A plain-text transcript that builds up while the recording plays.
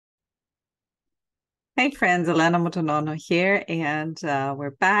Hey friends, Elena Motonono here, and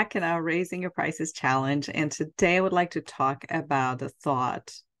we're back in our Raising Your Prices challenge. And today I would like to talk about the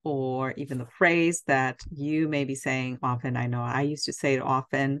thought or even the phrase that you may be saying often. I know I used to say it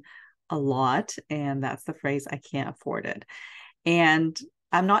often a lot, and that's the phrase, I can't afford it. And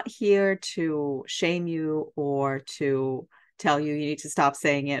I'm not here to shame you or to tell you you need to stop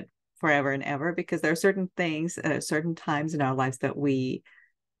saying it forever and ever, because there are certain things at certain times in our lives that we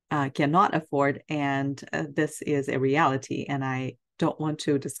cannot afford. And this is a reality, and I don't want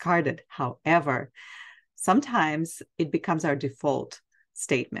to discard it. However, sometimes it becomes our default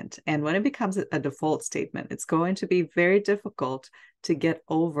statement. And when it becomes a default statement, it's going to be very difficult to get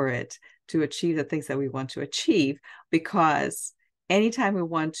over it, to achieve the things that we want to achieve, because anytime we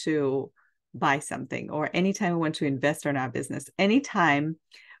want to buy something, or anytime we want to invest in our business, anytime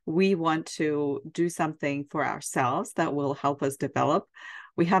we want to do something for ourselves that will help us develop,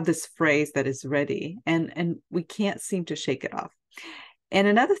 we have this phrase that is ready, and we can't seem to shake it off. And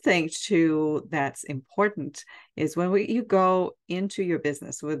another thing too that's important is when you go into your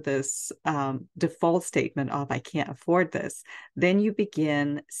business with this default statement of I can't afford this, then you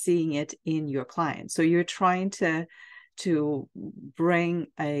begin seeing it in your clients. So you're trying to bring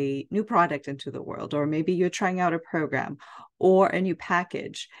a new product into the world, or maybe you're trying out a program or a new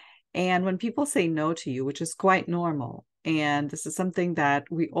package. And when people say no to you, which is quite normal, and this is something that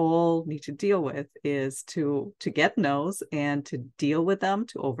we all need to deal with, is to get no's and to deal with them,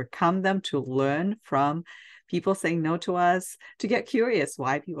 to overcome them, to learn from people saying no to us, to get curious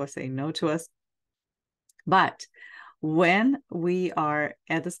why people are saying no to us. But when we are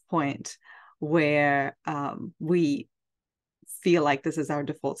at this point where we feel like this is our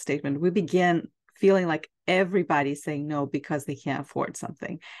default statement, we begin feeling like everybody's saying no because they can't afford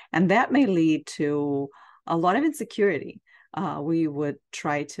something. And that may lead to a lot of insecurity. We would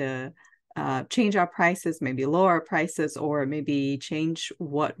try to change our prices, maybe lower our prices, or maybe change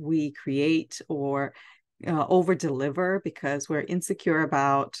what we create, or over deliver because we're insecure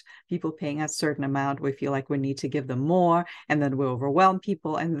about people paying a certain amount. We feel like we need to give them more, and then we overwhelm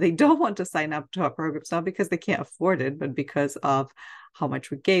people, and they don't want to sign up to our programs, not because they can't afford it, but because of how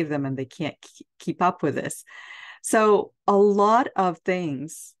much we gave them, and they can't keep up with this. So a lot of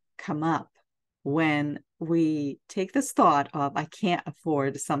things come up when we take this thought of I can't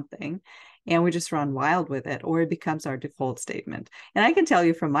afford something, and we just run wild with it, or it becomes our default statement. And I can tell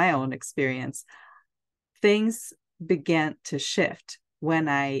you from my own experience, things began to shift when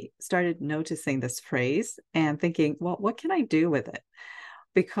I started noticing this phrase and thinking, well, what can I do with it?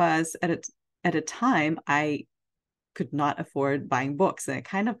 Because at a time, I could not afford buying books, and it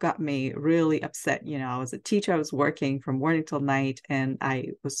kind of got me really upset. You know, I was a teacher, I was working from morning till night, and I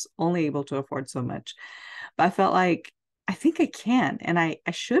was only able to afford so much. But I felt like I think I can, and I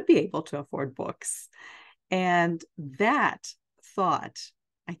should be able to afford books. And that thought,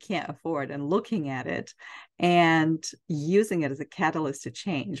 I can't afford, and looking at it and using it as a catalyst to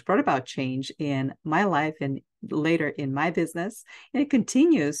change, brought about change in my life and later in my business. And it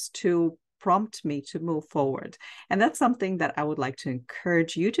continues to prompt me to move forward. And that's something that I would like to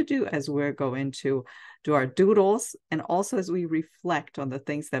encourage you to do as we're going to do our doodles, and also as we reflect on the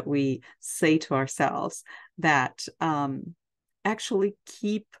things that we say to ourselves that actually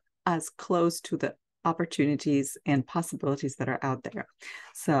keep us close to the opportunities and possibilities that are out there.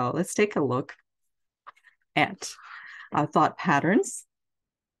 So let's take a look at our thought patterns.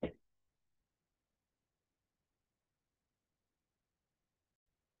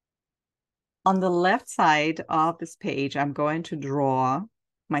 On the left side of this page, I'm going to draw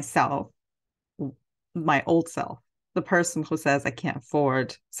myself, my old self, the person who says I can't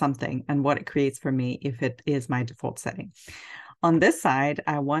afford something, and what it creates for me if it is my default setting. On this side,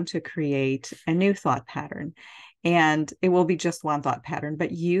 I want to create a new thought pattern, and it will be just one thought pattern,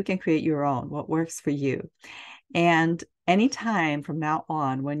 but you can create your own, what works for you. And anytime from now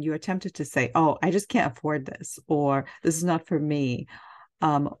on, when you're tempted to say, oh, I just can't afford this, or this is not for me,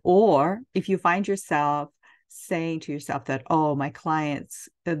 or if you find yourself saying to yourself that, oh, my clients,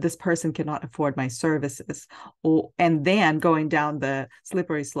 this person cannot afford my services, and then going down the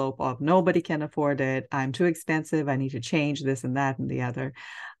slippery slope of nobody can afford it, I'm too expensive, I need to change this and that and the other.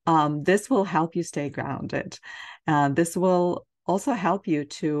 This will help you stay grounded. This will also help you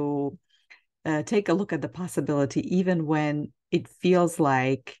to take a look at the possibility, even when it feels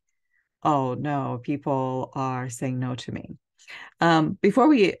like, oh no, people are saying no to me. Before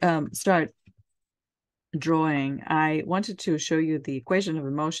we start drawing, I wanted to show you the equation of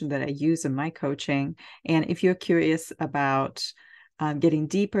emotion that I use in my coaching. And if you're curious about getting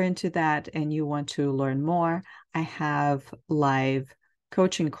deeper into that and you want to learn more, I have live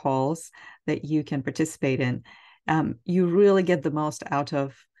coaching calls that you can participate in. You really get the most out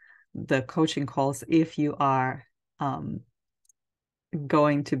of the coaching calls if you are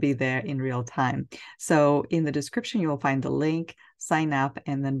going to be there in real time. So in the description, you'll find the link, sign up,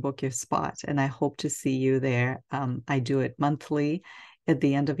 and then book your spot. And I hope to see you there. I do it monthly at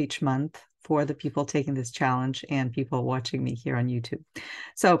the end of each month for the people taking this challenge and people watching me here on YouTube.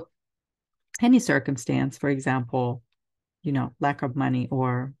 So any circumstance, for example, lack of money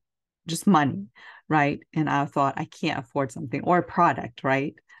or just money, right? And I thought I can't afford something, or a product,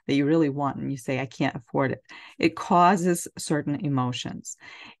 right? That you really want, and you say, I can't afford it. It causes certain emotions.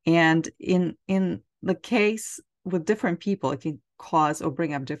 And in the case with different people, it can cause or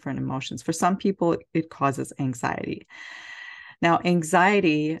bring up different emotions. For some people, it causes anxiety. Now,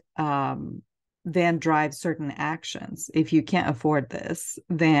 anxiety then drives certain actions. If you can't afford this,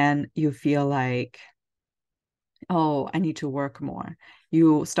 then you feel like, oh, I need to work more.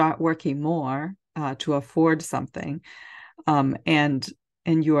 You start working more to afford something, and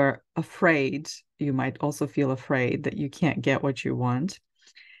you're afraid. You might also feel afraid that you can't get what you want.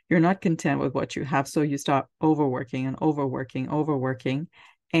 You're not content with what you have, so you start overworking and overworking,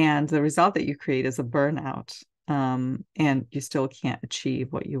 and the result that you create is a burnout, and you still can't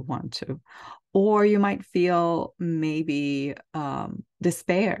achieve what you want to. Or you might feel maybe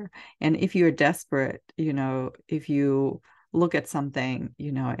despair. And if you're desperate, if you look at something,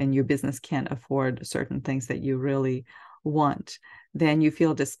 and your business can't afford certain things that you really want, then you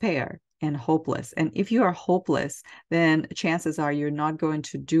feel despair and hopeless. And if you are hopeless, then chances are you're not going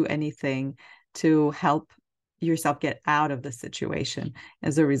to do anything to help yourself get out of the situation.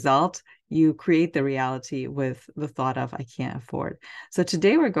 As a result, you create the reality with the thought of, I can't afford. So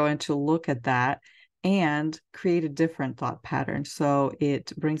today we're going to look at that and create a different thought pattern. So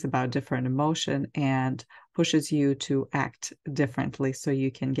it brings about different emotion and pushes you to act differently so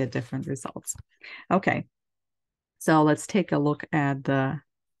you can get different results. Okay. So let's take a look at the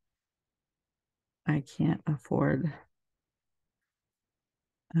I can't afford.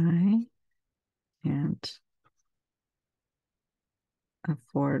 I can't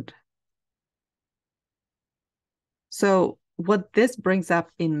afford. So what this brings up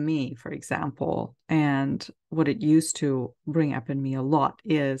in me, for example, and what it used to bring up in me a lot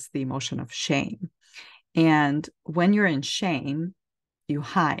is the emotion of shame. And when you're in shame, you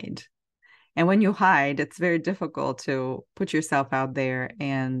hide. And when you hide, it's very difficult to put yourself out there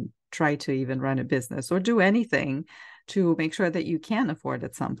and try to even run a business or do anything to make sure that you can afford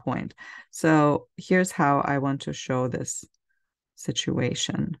at some point. So here's how I want to show this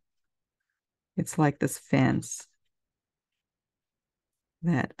situation. It's like this fence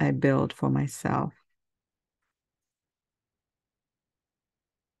that I build for myself.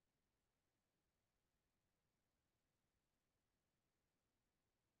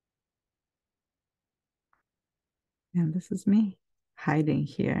 And this is me hiding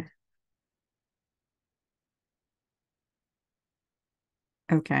here.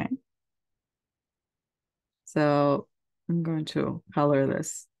 Okay. So I'm going to color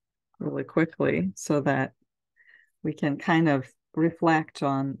this really quickly so that we can kind of reflect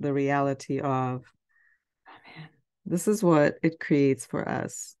on the reality of, oh man, this is what it creates for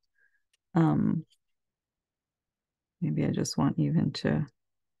us. Maybe I just want even to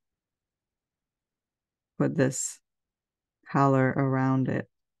put this color around it,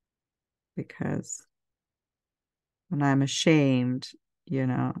 because when I'm ashamed,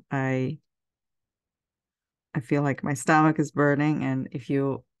 I feel like my stomach is burning. And if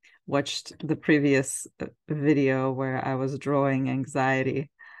you watched the previous video where I was drawing anxiety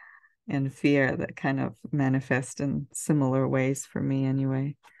and fear, that kind of manifest in similar ways for me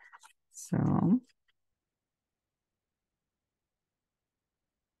anyway. So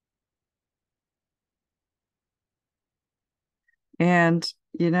and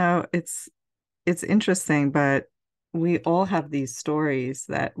it's interesting, but we all have these stories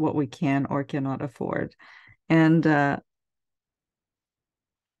that what we can or cannot afford. And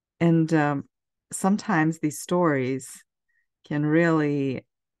sometimes these stories can really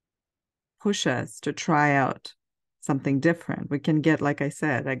push us to try out something different. We can get, like I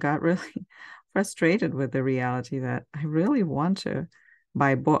said, I got really frustrated with the reality that I really want to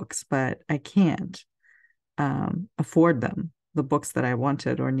buy books, but I can't afford them, the books that I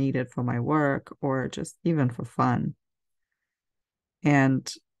wanted or needed for my work or just even for fun.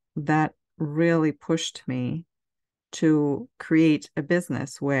 And that really pushed me to create a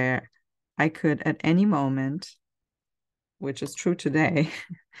business where I could, at any moment, which is true today,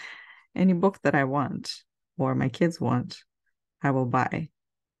 any book that I want or my kids want, I will buy,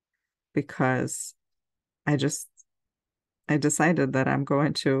 because I I decided that I'm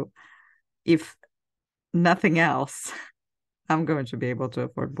going to, if nothing else, I'm going to be able to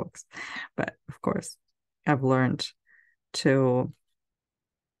afford books. But of course, I've learned to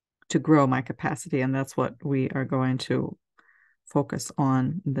grow my capacity, and that's what we are going to focus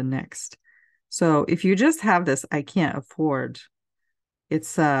on the next. So if you just have this, I can't afford,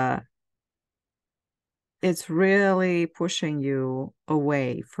 it's it's really pushing you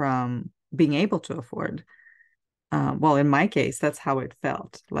away from being able to afford. Well, in my case, that's how it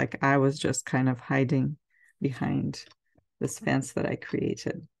felt. Like I was just kind of hiding behind this fence that I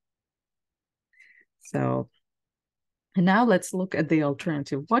created. So, and now let's look at the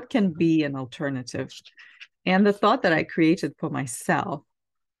alternative. What can be an alternative? And the thought that I created for myself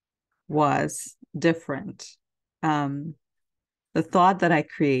was different. The thought that I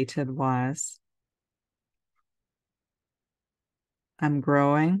created was, I'm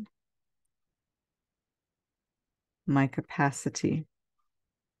growing my capacity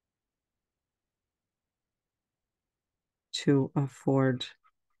to afford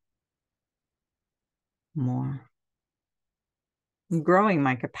more. I'm growing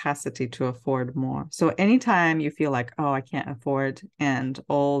my capacity to afford more. So anytime you feel like, oh, I can't afford, and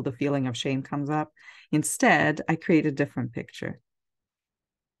all the feeling of shame comes up, instead, I create a different picture.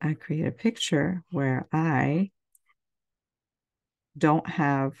 I create a picture where I don't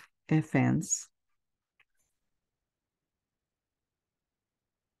have a fence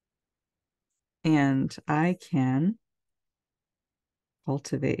and I can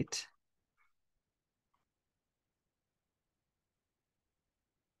cultivate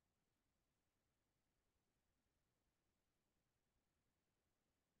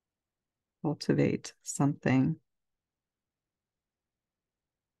something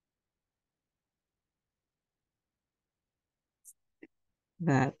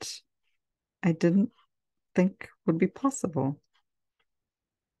that I didn't think would be possible.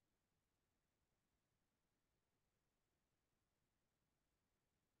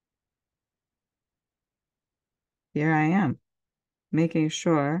 Here I am, making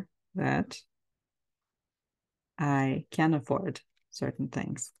sure that I can afford certain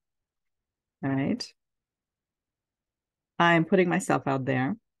things. All right. I'm putting myself out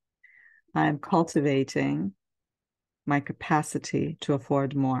there. I'm cultivating my capacity to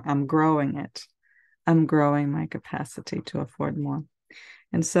afford more. I'm growing it. I'm growing my capacity to afford more.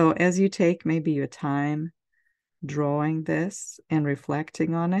 And so as you take maybe your time drawing this and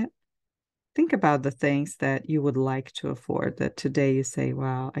reflecting on it, think about the things that you would like to afford that today you say,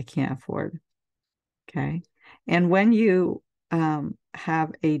 wow, I can't afford. Okay. And when you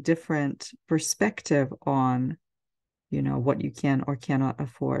have a different perspective on, what you can or cannot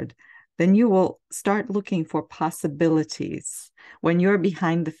afford, then you will start looking for possibilities. When you're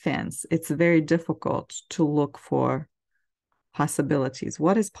behind the fence, it's very difficult to look for possibilities.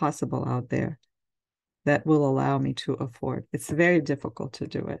 What is possible out there that will allow me to afford? It's very difficult to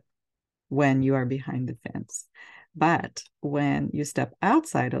do it when you are behind the fence. But when you step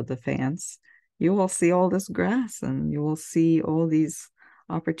outside of the fence, you will see all this grass and you will see all these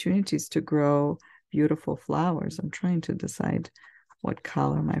opportunities to grow beautiful flowers. I'm trying to decide what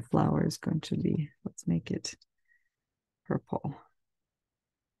color my flower is going to be. Let's make it purple.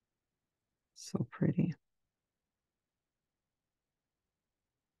 So pretty.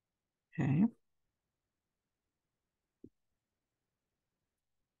 Okay.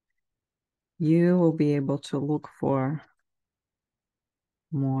 You will be able to look for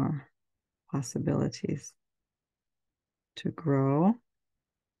more possibilities to grow,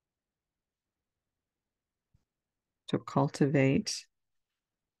 to cultivate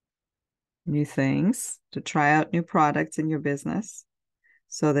new things, to try out new products in your business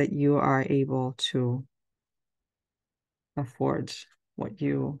so that you are able to afford what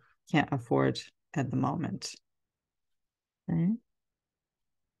you can't afford at the moment. Okay.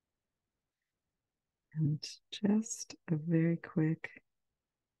 And just a very quick,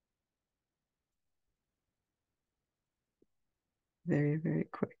 very, very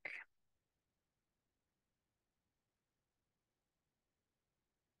quick.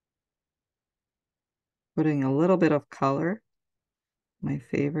 Putting a little bit of color, my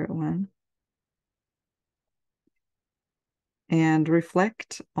favorite one. And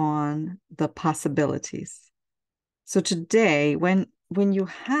reflect on the possibilities. So today, when you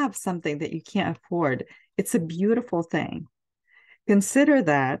have something that you can't afford, it's a beautiful thing. Consider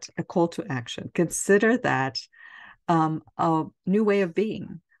that a call to action. Consider that a new way of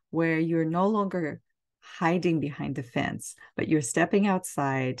being, where you're no longer hiding behind the fence, but you're stepping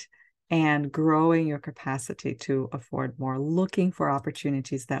outside and growing your capacity to afford more, looking for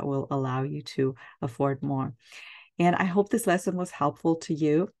opportunities that will allow you to afford more. And I hope this lesson was helpful to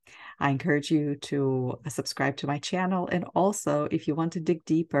you. I encourage you to subscribe to my channel. And also, if you want to dig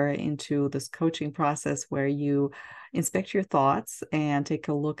deeper into this coaching process where you inspect your thoughts and take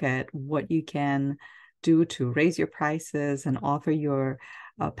a look at what you can do to raise your prices and offer your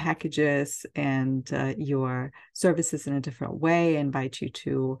packages and your services in a different way, I invite you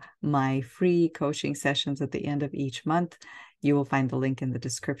to my free coaching sessions at the end of each month. You will find the link in the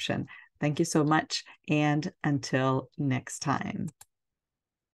description. Thank you so much, and until next time.